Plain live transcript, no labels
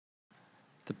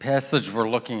The passage we're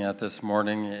looking at this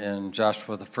morning in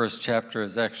Joshua, the first chapter,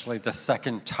 is actually the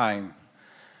second time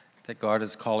that God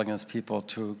is calling his people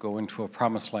to go into a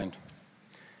promised land.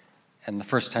 And the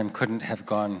first time couldn't have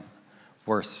gone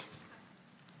worse.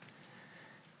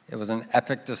 It was an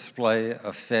epic display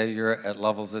of failure at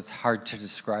levels it's hard to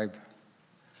describe.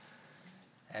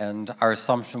 And our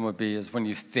assumption would be is when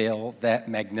you fail that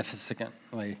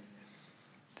magnificently,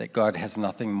 that God has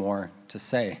nothing more to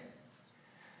say.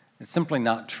 It's simply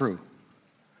not true.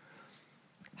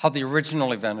 How the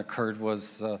original event occurred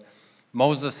was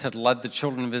Moses had led the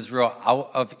children of Israel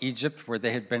out of Egypt, where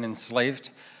they had been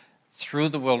enslaved, through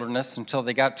the wilderness until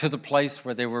they got to the place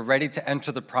where they were ready to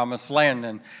enter the promised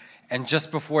land. And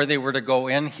just before they were to go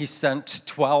in, he sent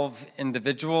 12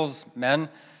 individuals, men,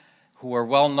 who were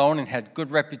well known and had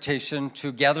good reputation,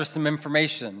 to gather some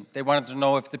information. They wanted to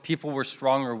know if the people were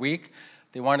strong or weak.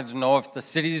 They wanted to know if the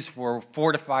cities were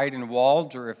fortified and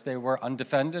walled or if they were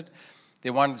undefended. They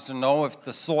wanted to know if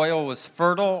the soil was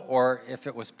fertile or if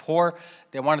it was poor.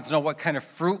 They wanted to know what kind of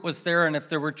fruit was there and if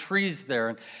there were trees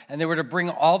there. And they were to bring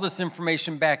all this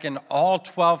information back, and all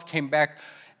 12 came back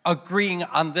agreeing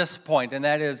on this point, and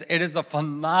that is, it is a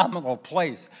phenomenal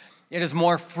place. It is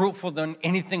more fruitful than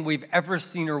anything we've ever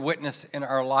seen or witnessed in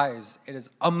our lives. It is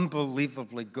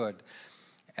unbelievably good.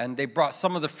 And they brought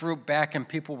some of the fruit back, and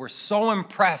people were so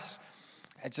impressed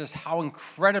at just how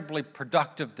incredibly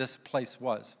productive this place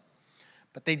was.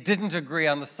 But they didn't agree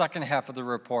on the second half of the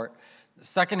report. The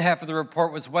second half of the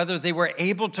report was whether they were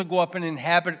able to go up and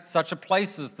inhabit such a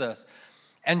place as this.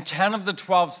 And 10 of the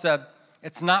 12 said,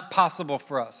 it's not possible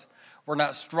for us. We're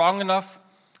not strong enough.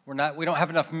 We don't have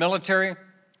enough military.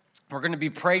 We're going to be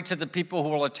prey to the people who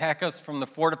will attack us from the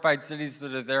fortified cities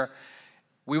that are there.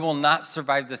 We will not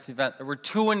survive this event. There were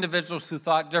 2 individuals who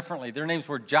thought differently. Their names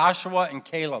were Joshua and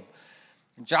Caleb.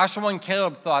 And Joshua and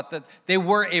Caleb thought that they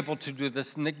were able to do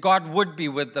this and that God would be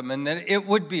with them and that it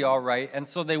would be all right. And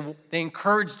so they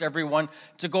encouraged everyone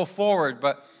to go forward.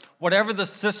 But whatever the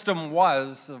system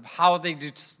was of how they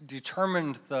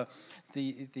determined the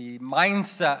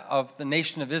mindset of the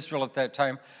nation of Israel at that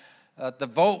time, the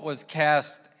vote was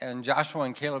cast and Joshua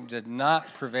and Caleb did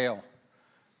not prevail.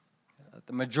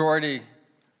 The majority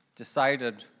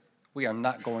decided, we are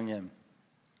not going in.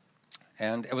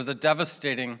 And it was a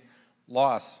devastating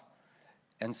loss.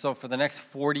 And so for the next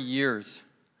 40 years,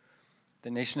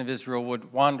 the nation of Israel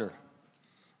would wander.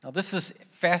 Now this is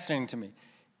fascinating to me.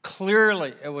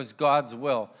 Clearly it was God's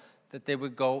will that they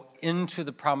would go into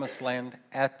the promised land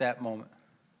at that moment.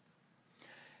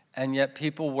 And yet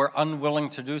people were unwilling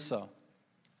to do so.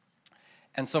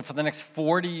 And so for the next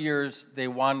 40 years they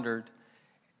wandered,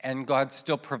 and God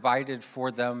still provided for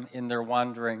them in their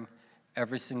wandering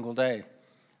every single day.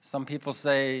 Some people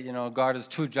say, God is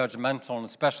too judgmental, and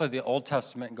especially the Old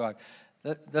Testament God.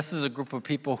 This is a group of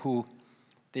people who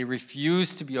they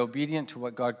refused to be obedient to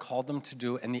what God called them to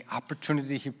do and the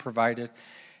opportunity he provided.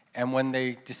 And when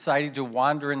they decided to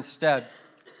wander instead,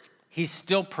 he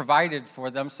still provided for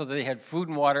them so that they had food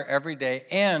and water every day.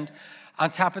 And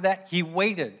on top of that, he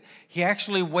waited. He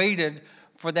actually waited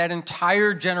for that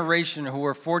entire generation who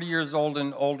were 40 years old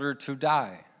and older to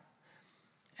die.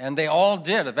 And they all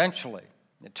did eventually.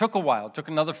 It took a while. It took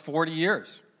another 40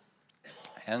 years.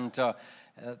 And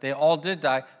they all did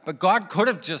die. But God could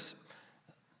have just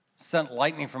sent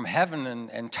lightning from heaven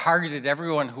and targeted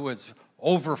everyone who was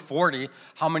over 40.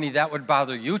 How many that would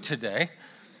bother you today?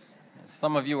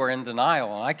 Some of you are in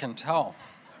denial, and I can tell.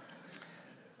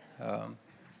 But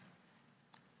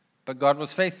God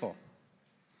was faithful.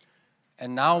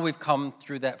 And now we've come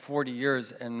through that 40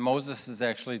 years, and Moses has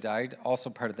actually died, also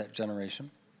part of that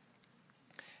generation.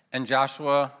 And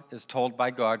Joshua is told by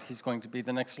God he's going to be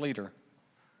the next leader.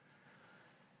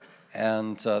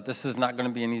 And this is not going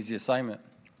to be an easy assignment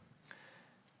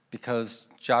because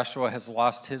Joshua has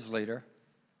lost his leader.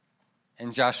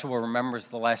 And Joshua remembers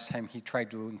the last time he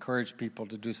tried to encourage people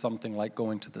to do something like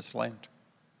go into this land.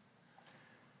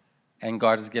 And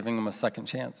God is giving him a second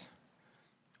chance.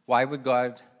 Why would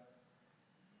God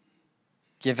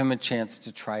give him a chance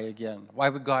to try again? Why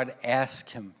would God ask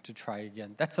him to try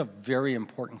again? That's a very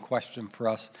important question for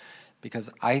us because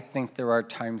I think there are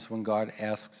times when God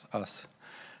asks us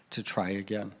to try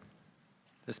again.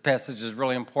 This passage is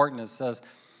really important. It says,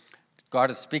 God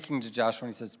is speaking to Joshua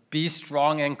and he says, be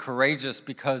strong and courageous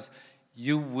because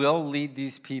you will lead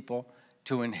these people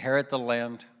to inherit the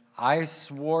land I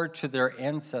swore to their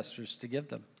ancestors to give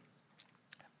them.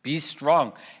 Be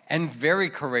strong and very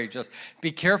courageous.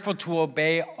 Be careful to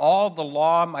obey all the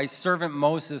law my servant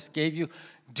Moses gave you.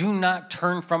 Do not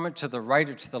turn from it to the right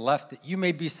or to the left, that you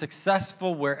may be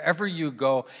successful wherever you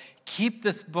go. Keep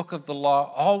this book of the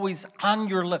law always on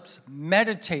your lips.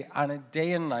 Meditate on it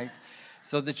day and night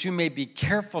so that you may be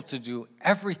careful to do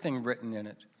everything written in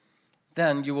it.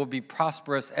 Then you will be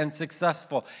prosperous and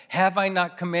successful. Have I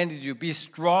not commanded you? Be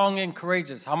strong and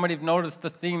courageous. How many have noticed the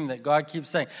theme that God keeps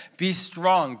saying? Be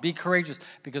strong, be courageous.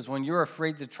 Because when you're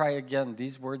afraid to try again,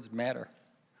 these words matter.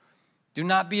 Do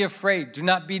not be afraid. Do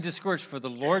not be discouraged, for the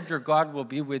Lord your God will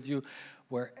be with you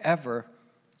wherever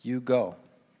you go.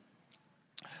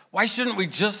 Why shouldn't we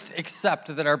just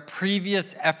accept that our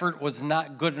previous effort was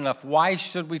not good enough? Why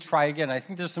should we try again? I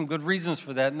think there's some good reasons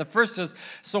for that. And the first is,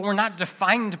 so we're not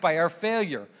defined by our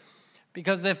failure.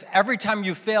 Because if every time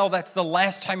you fail, that's the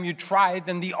last time you try,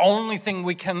 then the only thing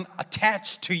we can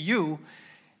attach to you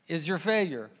is your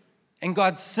failure. And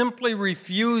God simply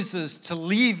refuses to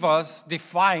leave us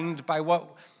defined by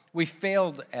what we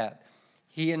failed at.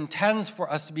 He intends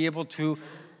for us to be able to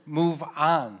move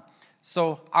on.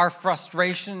 So our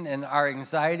frustration and our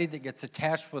anxiety that gets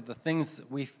attached with the things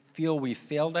that we feel we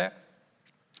failed at,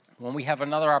 when we have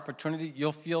another opportunity,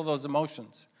 you'll feel those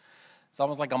emotions. It's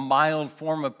almost like a mild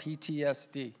form of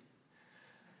PTSD.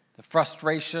 The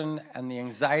frustration and the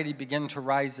anxiety begin to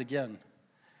rise again.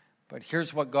 But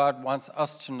here's what God wants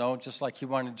us to know, just like he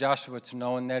wanted Joshua to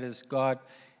know, and that is God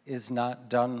is not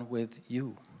done with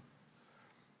you.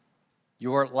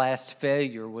 Your last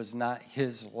failure was not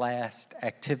his last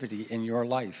activity in your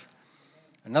life.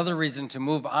 Another reason to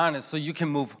move on is so you can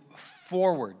move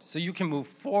forward.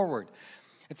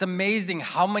 It's amazing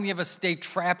how many of us stay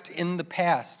trapped in the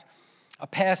past. A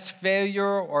past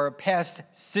failure or a past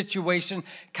situation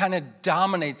kind of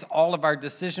dominates all of our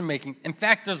decision making. In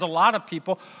fact, there's a lot of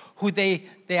people who they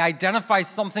identify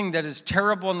something that is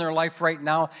terrible in their life right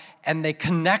now, and they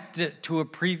connect it to a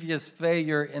previous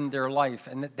failure in their life.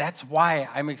 And that's why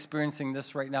I'm experiencing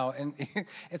this right now. And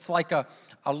it's like a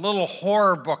little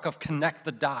horror book of connect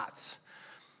the dots,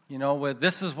 where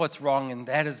this is what's wrong and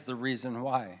that is the reason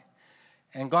why.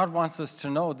 And God wants us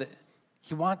to know that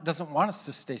he doesn't want us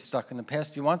to stay stuck in the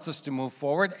past. He wants us to move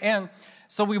forward. And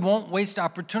so we won't waste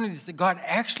opportunities. That God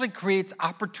actually creates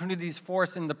opportunities for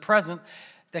us in the present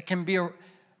that can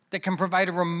provide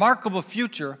a remarkable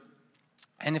future.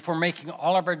 And if we're making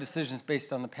all of our decisions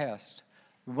based on the past,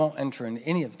 we won't enter into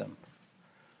any of them.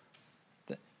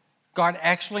 God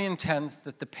actually intends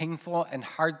that the painful and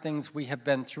hard things we have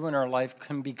been through in our life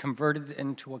can be converted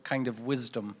into a kind of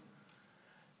wisdom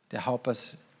to help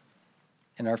us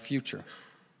in our future.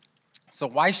 So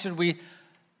why should we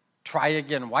try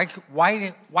again?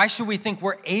 Why should we think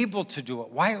we're able to do it?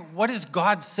 What is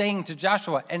God saying to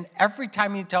Joshua? And every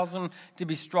time he tells him to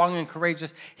be strong and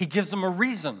courageous, he gives him a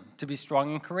reason to be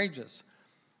strong and courageous.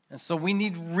 And so we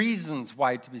need reasons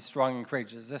why to be strong and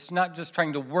courageous. It's not just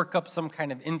trying to work up some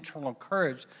kind of internal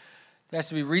courage. There has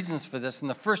to be reasons for this, and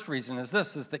the first reason is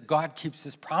that God keeps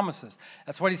his promises.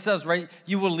 That's what he says, right?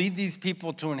 You will lead these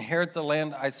people to inherit the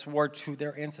land I swore to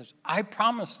their ancestors. I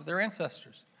promised their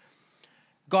ancestors.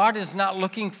 God is not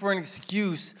looking for an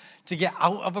excuse to get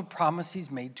out of a promise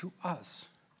he's made to us.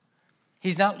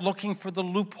 He's not looking for the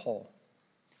loophole.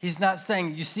 He's not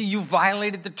saying, you see, you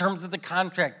violated the terms of the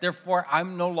contract, therefore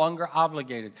I'm no longer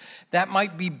obligated. That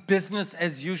might be business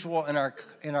as usual in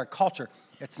our culture.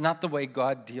 It's not the way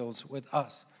God deals with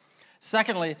us.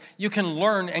 Secondly, you can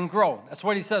learn and grow. That's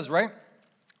what he says, right?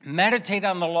 Meditate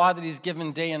on the law that he's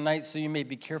given day and night so you may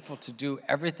be careful to do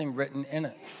everything written in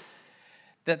it.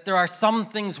 That there are some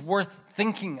things worth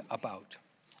thinking about.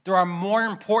 There are more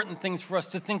important things for us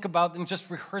to think about than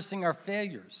just rehearsing our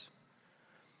failures.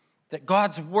 That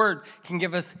God's word can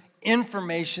give us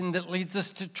information that leads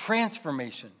us to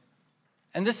transformation.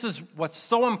 And this is what's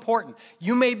so important.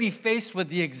 You may be faced with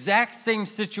the exact same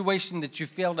situation that you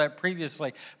failed at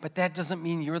previously, but that doesn't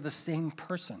mean you're the same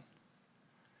person.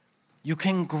 You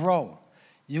can grow.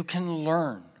 You can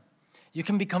learn. You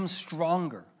can become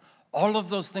stronger. All of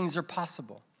those things are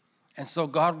possible. And so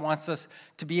God wants us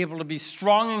to be able to be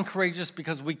strong and courageous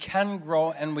because we can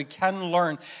grow and we can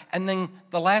learn. And then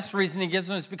the last reason he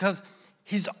gives us is because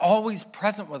he's always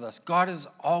present with us. God is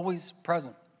always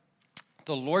present.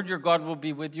 The Lord your God will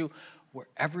be with you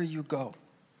wherever you go.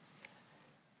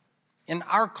 In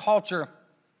our culture,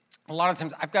 a lot of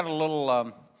times I've got a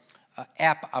little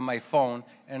app on my phone,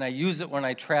 and I use it when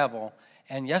I travel.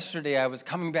 And yesterday I was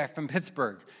coming back from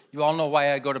Pittsburgh. You all know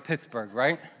why I go to Pittsburgh,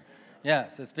 right?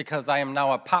 Yes, it's because I am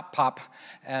now a pop,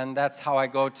 and that's how I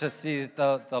go to see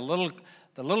the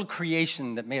little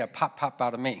creation that made a pop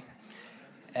out of me.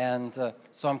 And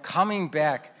so I'm coming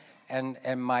back, and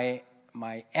my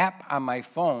app on my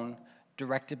phone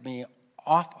directed me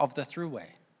off of the thruway.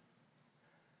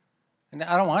 And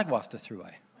I don't want to go off the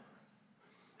thruway.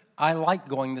 I like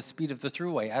going the speed of the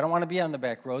thruway. I don't want to be on the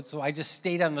back road, so I just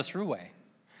stayed on the thruway.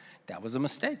 That was a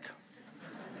mistake.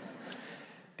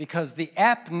 Because the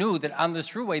app knew that on the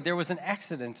thruway there was an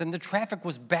accident and the traffic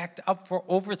was backed up for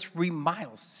over 3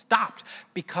 miles, stopped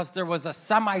because there was a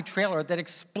semi-trailer that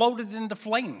exploded into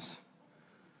flames.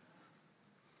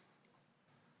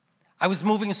 I was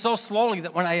moving so slowly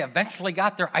that when I eventually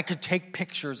got there, I could take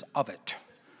pictures of it.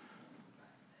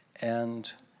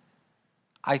 And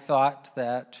I thought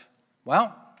that,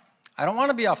 well, I don't want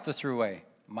to be off the thruway.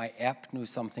 My app knew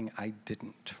something I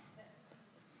didn't.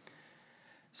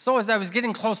 So as I was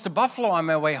getting close to Buffalo on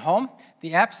my way home,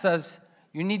 the app says,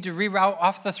 you need to reroute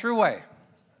off the thruway.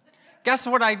 Guess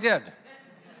what I did?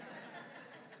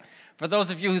 For those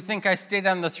of you who think I stayed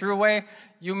on the thruway,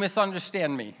 you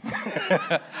misunderstand me.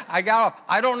 I got off.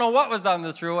 I don't know what was on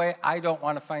the thruway. I don't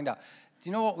want to find out. Do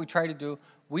you know what we try to do?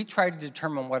 We try to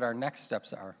determine what our next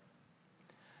steps are.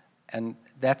 And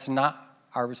that's not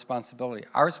our responsibility.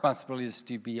 Our responsibility is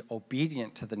to be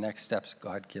obedient to the next steps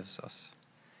God gives us.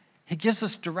 He gives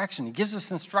us direction. He gives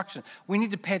us instruction. We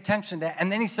need to pay attention to that. And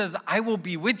then he says, I will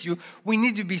be with you. We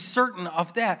need to be certain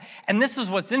of that. And this is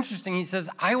what's interesting. He says,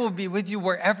 I will be with you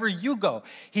wherever you go.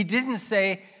 He didn't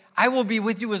say, I will be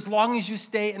with you as long as you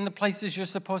stay in the places you're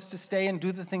supposed to stay and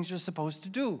do the things you're supposed to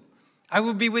do. I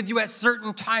will be with you at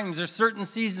certain times or certain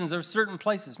seasons or certain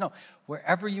places. No,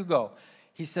 wherever you go.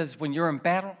 He says, when you're in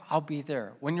battle, I'll be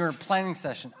there. When you're in a planning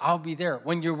session, I'll be there.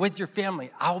 When you're with your family,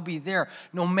 I'll be there.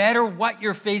 No matter what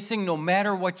you're facing, no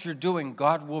matter what you're doing,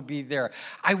 God will be there.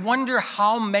 I wonder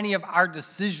how many of our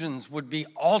decisions would be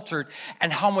altered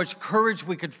and how much courage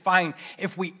we could find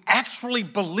if we actually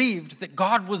believed that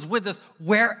God was with us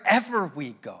wherever we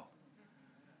go.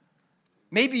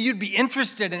 Maybe you'd be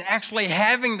interested in actually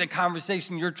having the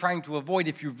conversation you're trying to avoid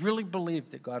if you really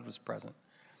believed that God was present.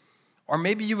 Or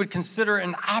maybe you would consider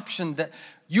an option that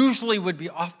usually would be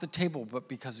off the table, but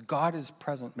because God is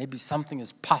present, maybe something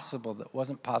is possible that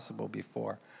wasn't possible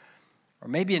before. Or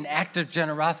maybe an act of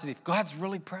generosity. If God's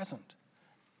really present,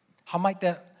 how might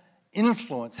that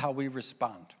influence how we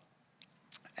respond?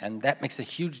 And that makes a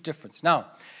huge difference. Now,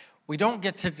 we don't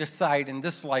get to decide in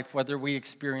this life whether we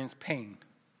experience pain.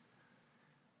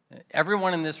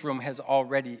 Everyone in this room has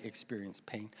already experienced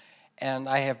pain. And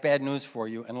I have bad news for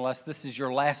you. Unless this is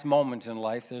your last moment in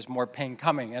life, there's more pain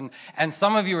coming. And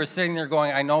some of you are sitting there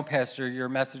going, I know, Pastor, your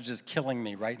message is killing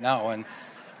me right now.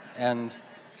 And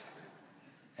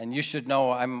you should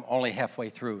know I'm only halfway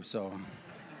through. So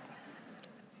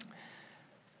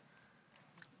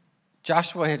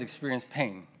Joshua had experienced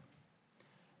pain.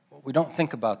 We don't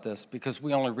think about this because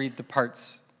we only read the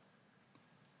parts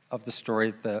of the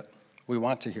story that we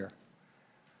want to hear.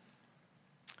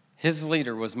 His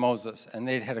leader was Moses, and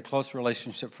they'd had a close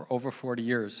relationship for over 40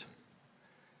 years.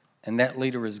 And that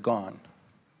leader is gone,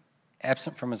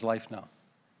 absent from his life now.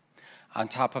 On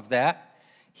top of that,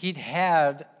 he'd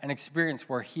had an experience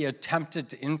where he attempted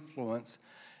to influence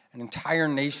an entire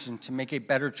nation to make a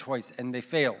better choice, and they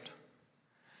failed.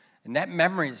 And that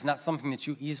memory is not something that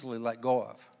you easily let go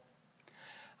of.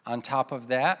 On top of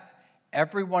that,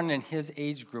 everyone in his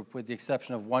age group, with the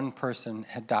exception of one person,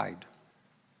 had died.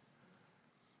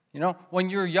 You know, when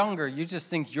you're younger, you just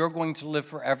think you're going to live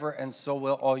forever, and so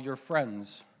will all your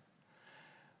friends.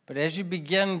 But as you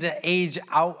begin to age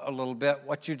out a little bit,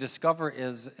 what you discover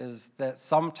is that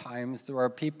sometimes there are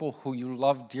people who you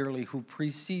love dearly who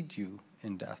precede you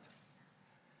in death.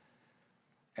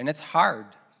 And it's hard.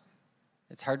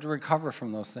 It's hard to recover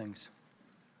from those things.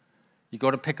 You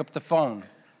go to pick up the phone,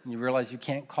 and you realize you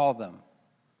can't call them.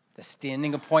 The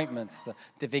standing appointments,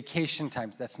 the vacation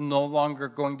times, that's no longer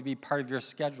going to be part of your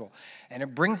schedule. And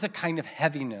it brings a kind of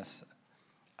heaviness,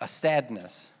 a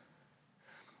sadness,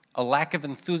 a lack of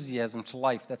enthusiasm to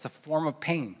life. That's a form of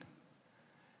pain.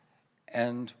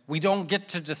 And we don't get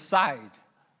to decide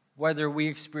whether we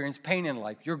experience pain in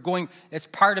life. It's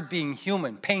part of being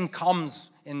human. Pain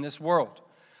comes in this world.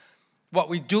 What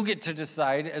we do get to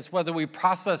decide is whether we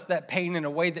process that pain in a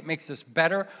way that makes us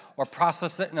better or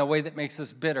process it in a way that makes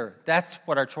us bitter. That's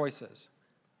what our choice is.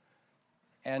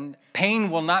 And pain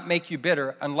will not make you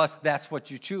bitter unless that's what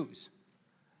you choose.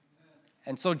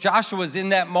 And so Joshua's in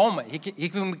that moment. He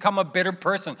can become a bitter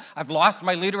person. I've lost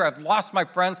my leader. I've lost my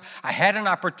friends. I had an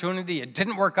opportunity. It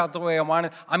didn't work out the way I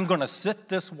wanted. I'm going to sit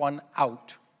this one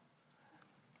out.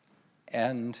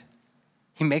 And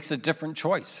he makes a different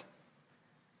choice.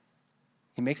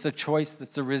 He makes a choice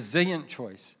that's a resilient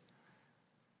choice,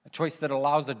 a choice that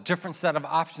allows a different set of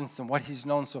options than what he's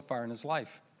known so far in his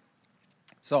life.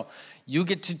 So you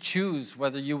get to choose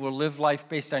whether you will live life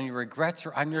based on your regrets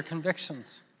or on your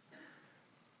convictions.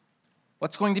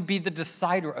 What's going to be the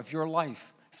decider of your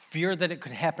life? fear that it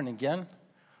could happen again,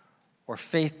 or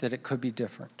faith that it could be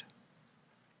different.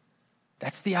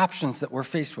 That's the options that we're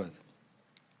faced with.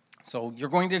 So you're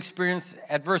going to experience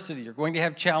adversity. You're going to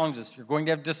have challenges. You're going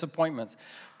to have disappointments.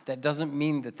 But that doesn't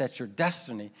mean that that's your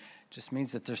destiny. It just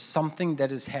means that there's something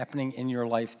that is happening in your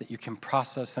life that you can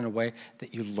process in a way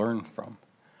that you learn from.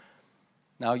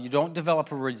 Now, you don't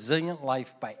develop a resilient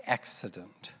life by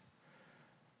accident.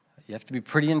 You have to be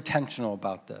pretty intentional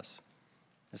about this.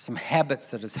 There's some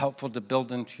habits that is helpful to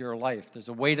build into your life. There's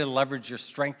a way to leverage your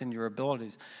strength and your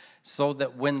abilities so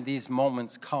that when these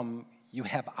moments come, you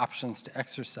have options to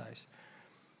exercise.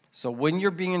 So when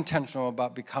you're being intentional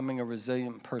about becoming a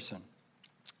resilient person,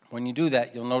 when you do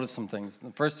that, you'll notice some things.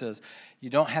 The first is you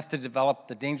don't have to develop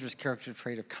the dangerous character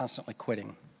trait of constantly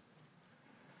quitting,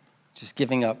 just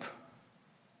giving up.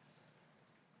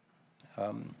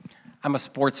 I'm a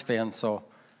sports fan, so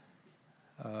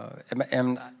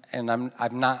and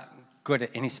I'm not good at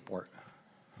any sport.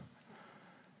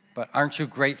 But aren't you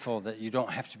grateful that you don't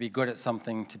have to be good at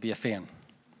something to be a fan?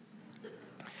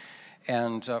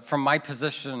 And from my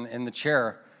position in the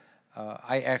chair,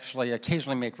 I actually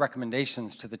occasionally make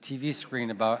recommendations to the TV screen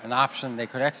about an option they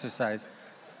could exercise.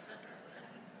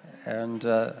 And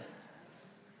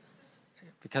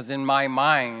because in my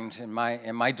mind, in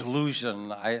my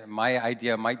delusion, my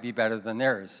idea might be better than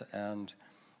theirs. And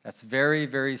that's very,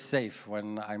 very safe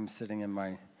when I'm sitting in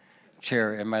my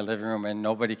chair in my living room and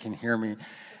nobody can hear me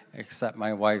except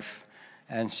my wife,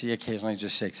 and she occasionally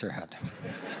just shakes her head.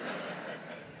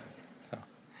 So.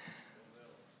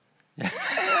 Yeah.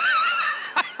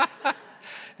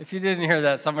 If you didn't hear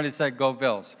that, somebody said, "Go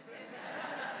Bills."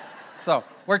 So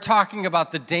we're talking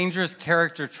about the dangerous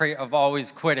character trait of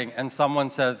always quitting, and someone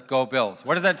says, "Go Bills."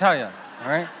 What does that tell you? All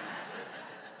right?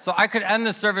 So I could end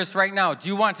the service right now. Do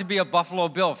you want to be a Buffalo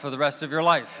Bill for the rest of your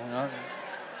life? You know?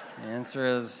 The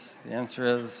answer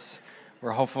is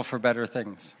we're hopeful for better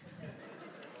things.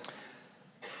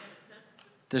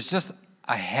 There's just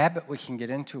a habit we can get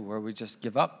into where we just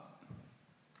give up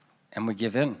and we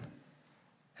give in.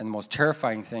 And the most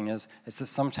terrifying thing is that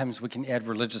sometimes we can add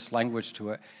religious language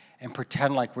to it and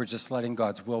pretend like we're just letting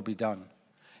God's will be done.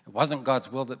 It wasn't God's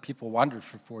will that people wandered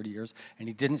for 40 years, and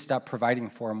he didn't stop providing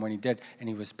for them when he did, and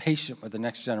he was patient with the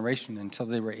next generation until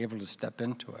they were able to step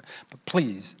into it. But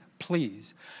please,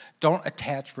 please, don't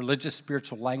attach religious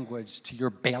spiritual language to your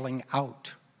bailing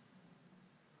out.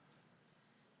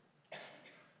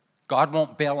 God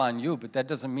won't bail on you, but that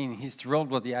doesn't mean he's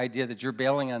thrilled with the idea that you're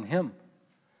bailing on him.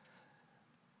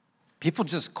 People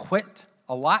just quit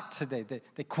a lot today.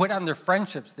 They quit on their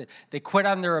friendships. They quit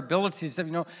on their abilities. You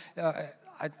know,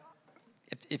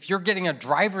 if you're getting a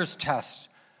driver's test,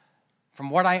 from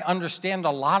what I understand, a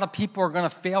lot of people are going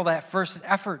to fail that first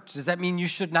effort. Does that mean you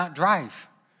should not drive?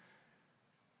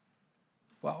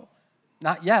 Well,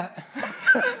 not yet.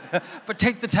 But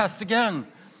take the test again.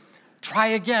 Try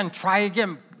again.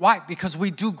 Why? Because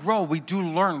we do grow, we do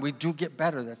learn, we do get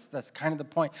better. That's kind of the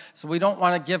point. So we don't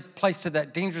want to give place to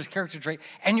that dangerous character trait.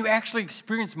 And you actually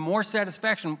experience more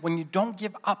satisfaction. When you don't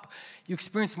give up, you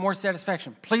experience more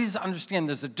satisfaction. Please understand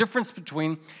there's a difference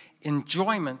between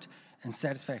enjoyment and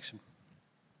satisfaction.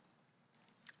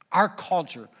 Our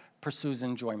culture pursues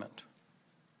enjoyment.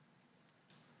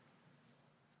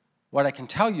 What I can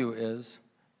tell you is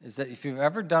that if you've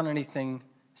ever done anything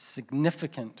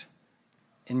significant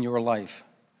in your life,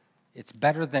 it's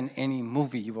better than any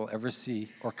movie you will ever see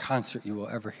or concert you will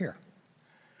ever hear.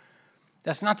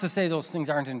 That's not to say those things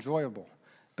aren't enjoyable,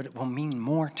 but it will mean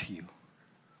more to you.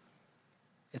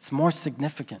 It's more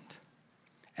significant.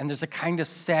 And there's a kind of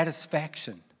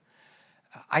satisfaction.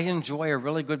 I enjoy a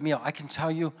really good meal. I can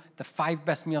tell you the 5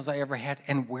 best meals I ever had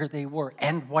and where they were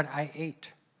and what I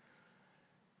ate.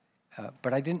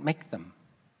 But I didn't make them.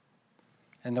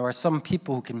 And there are some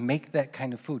people who can make that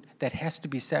kind of food. That has to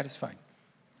be satisfying.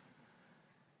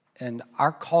 And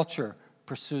our culture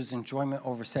pursues enjoyment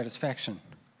over satisfaction.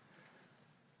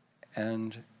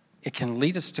 And it can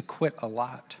lead us to quit a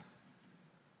lot.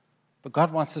 But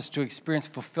God wants us to experience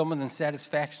fulfillment and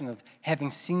satisfaction of having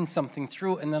seen something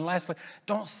through. And then lastly,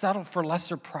 don't settle for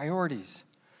lesser priorities.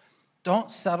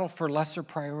 Don't settle for lesser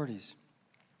priorities.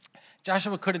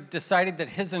 Joshua could have decided that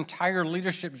his entire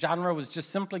leadership genre was just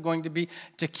simply going to be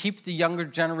to keep the younger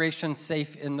generation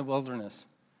safe in the wilderness.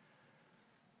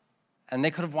 And they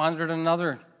could have wandered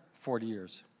another 40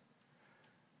 years.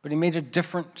 But he made a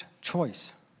different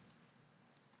choice.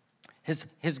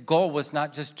 His goal was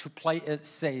not just to play it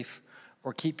safe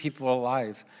or keep people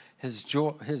alive. His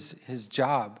job,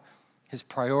 his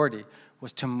priority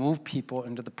was to move people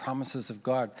into the promises of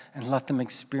God and let them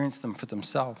experience them for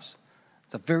themselves.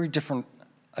 It's a very different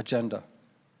agenda.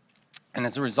 And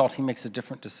as a result, he makes a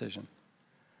different decision.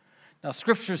 Now,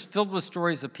 Scripture is filled with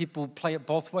stories of people who play it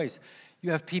both ways.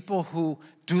 You have people who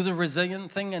do the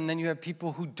resilient thing, and then you have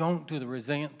people who don't do the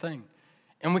resilient thing.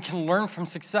 And we can learn from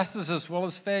successes as well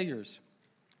as failures.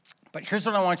 But here's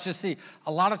what I want you to see.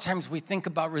 A lot of times we think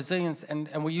about resilience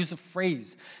and we use a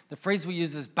phrase. The phrase we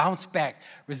use is bounce back.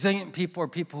 Resilient people are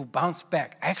people who bounce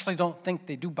back. I actually don't think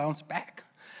they do bounce back.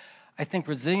 I think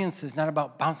resilience is not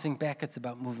about bouncing back, it's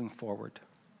about moving forward.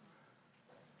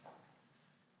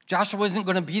 Joshua isn't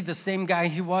going to be the same guy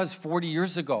he was 40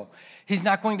 years ago. He's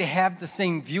not going to have the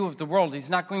same view of the world. He's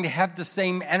not going to have the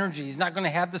same energy. He's not going to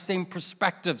have the same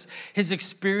perspectives. His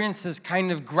experiences kind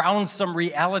of ground some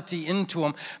reality into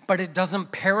him, but it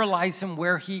doesn't paralyze him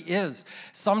where he is.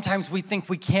 Sometimes we think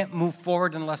we can't move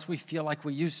forward unless we feel like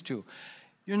we used to.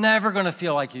 You're never going to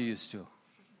feel like you used to.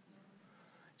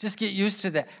 Just get used to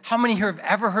that. How many here have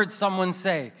ever heard someone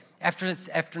say,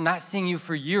 after not seeing you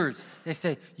for years, they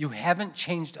say, you haven't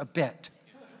changed a bit?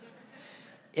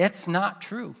 It's not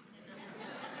true.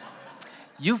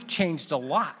 You've changed a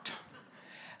lot.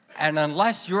 And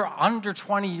unless you're under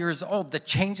 20 years old, the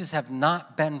changes have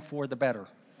not been for the better.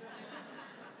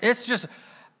 It's just,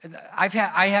 I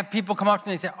have people come up to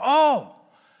me and say, oh,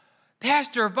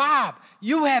 Pastor Bob,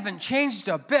 you haven't changed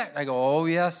a bit. I go, oh,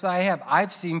 yes, I have.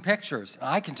 I've seen pictures.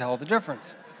 I can tell the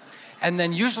difference. And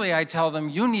then usually I tell them,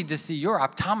 you need to see your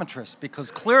optometrist because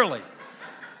clearly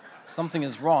something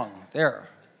is wrong there.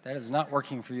 That is not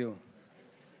working for you.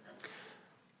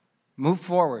 Move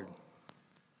forward,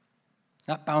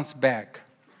 not bounce back.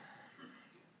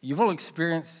 You will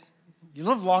experience, you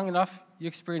live long enough, you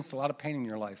experience a lot of pain in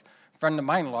your life. A friend of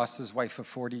mine lost his wife for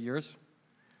 40 years.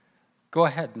 Go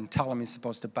ahead and tell him he's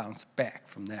supposed to bounce back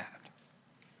from that.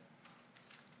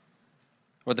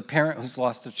 Or the parent who's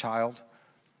lost a child,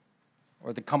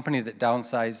 or the company that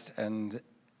downsized, and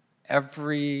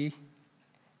every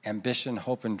ambition,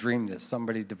 hope, and dream that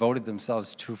somebody devoted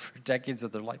themselves to for decades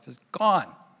of their life is gone.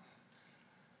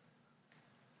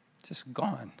 Just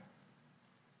gone.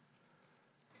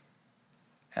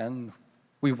 And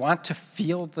we want to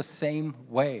feel the same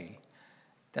way.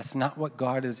 That's not what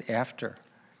God is after.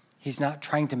 He's not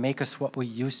trying to make us what we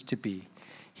used to be.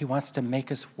 He wants to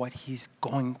make us what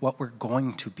we're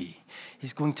going to be.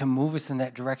 He's going to move us in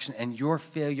that direction, and your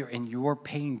failure and your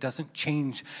pain doesn't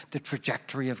change the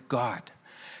trajectory of God.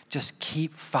 Just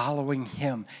keep following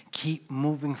him. Keep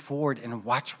moving forward and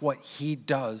watch what he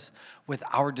does with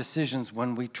our decisions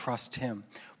when we trust him.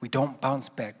 We don't bounce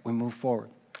back, we move forward.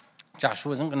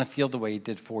 Joshua isn't going to feel the way he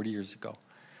did 40 years ago,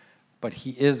 but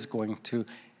he is going to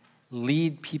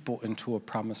lead people into a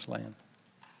promised land.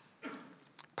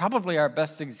 Probably our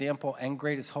best example and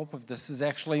greatest hope of this is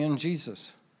actually in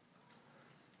Jesus.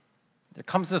 There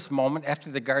comes this moment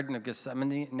after the Garden of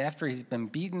Gethsemane, and after he's been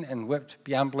beaten and whipped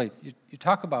beyond belief. You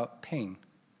talk about pain.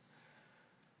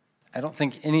 I don't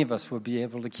think any of us would be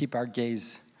able to keep our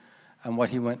gaze on what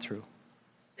he went through.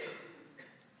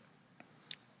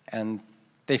 And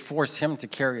they force him to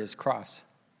carry his cross.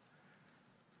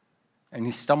 And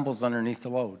he stumbles underneath the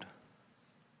load.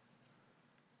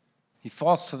 He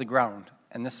falls to the ground.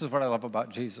 And this is what I love about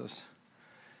Jesus.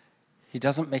 He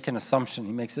doesn't make an assumption,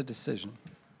 he makes a decision.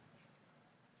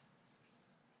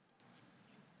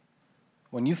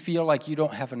 When you feel like you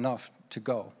don't have enough to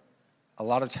go, a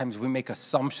lot of times we make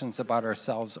assumptions about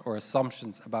ourselves or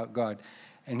assumptions about God.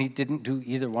 And he didn't do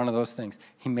either one of those things.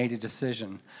 He made a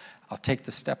decision. I'll take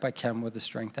the step I can with the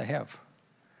strength I have.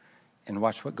 And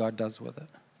watch what God does with it.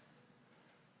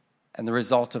 And the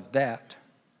result of that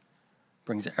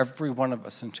brings every one of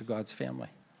us into God's family.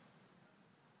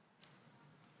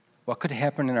 What could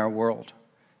happen in our world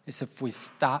is if we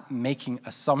stop making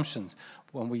assumptions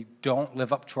when we don't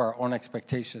live up to our own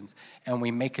expectations, and we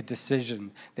make a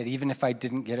decision that even if I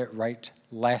didn't get it right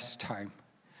last time,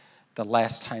 the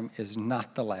last time is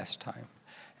not the last time,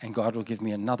 and God will give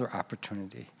me another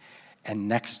opportunity, and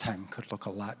next time could look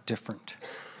a lot different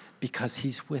because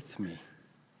he's with me,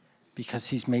 because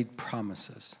he's made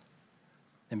promises,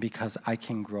 and because I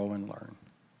can grow and learn.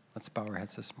 Let's bow our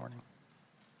heads this morning.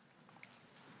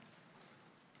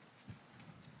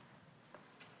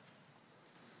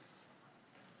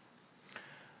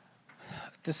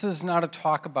 This is not a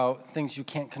talk about things you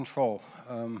can't control.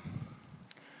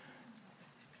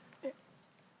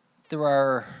 There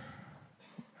are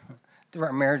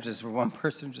marriages where one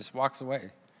person just walks away.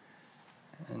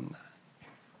 And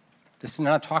this is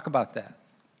not a talk about that.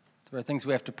 There are things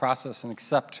we have to process and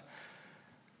accept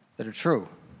that are true.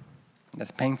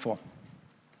 That's painful.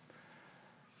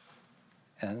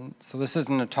 And so this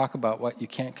isn't a talk about what you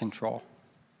can't control.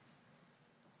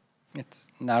 It's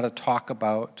not a talk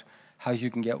about how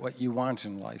you can get what you want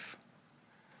in life.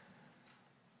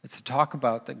 It's to talk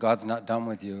about that God's not done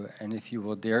with you, and if you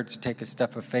will dare to take a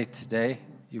step of faith today,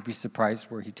 you'll be surprised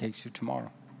where he takes you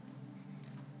tomorrow.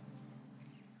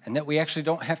 And that we actually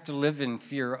don't have to live in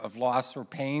fear of loss or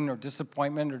pain or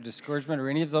disappointment or discouragement or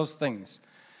any of those things.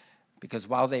 Because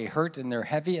while they hurt and they're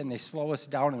heavy and they slow us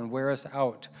down and wear us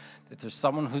out, that there's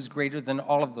someone who's greater than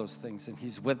all of those things, and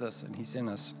he's with us and he's in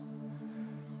us.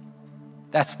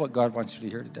 That's what God wants you to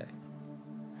hear today.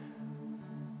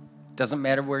 It doesn't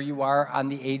matter where you are on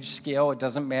the age scale. It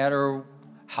doesn't matter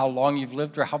how long you've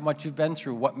lived or how much you've been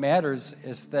through. What matters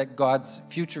is that God's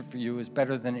future for you is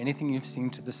better than anything you've seen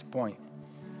to this point,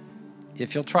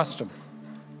 if you'll trust him.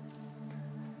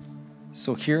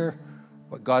 So hear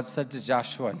what God said to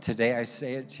Joshua, and today I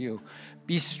say it to you.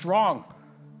 Be strong.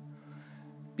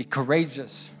 Be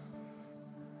courageous.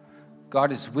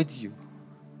 God is with you.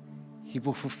 He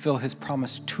will fulfill his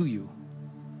promise to you.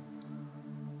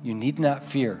 You need not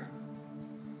fear.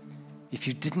 If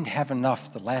you didn't have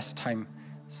enough the last time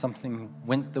something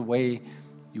went the way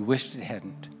you wished it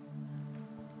hadn't,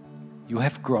 you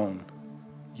have grown.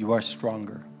 You are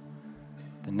stronger.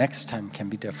 The next time can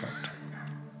be different.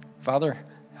 Father,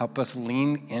 help us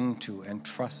lean into and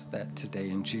trust that today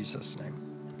in Jesus' name.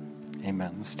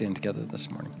 Amen. Let's stand together this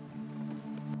morning.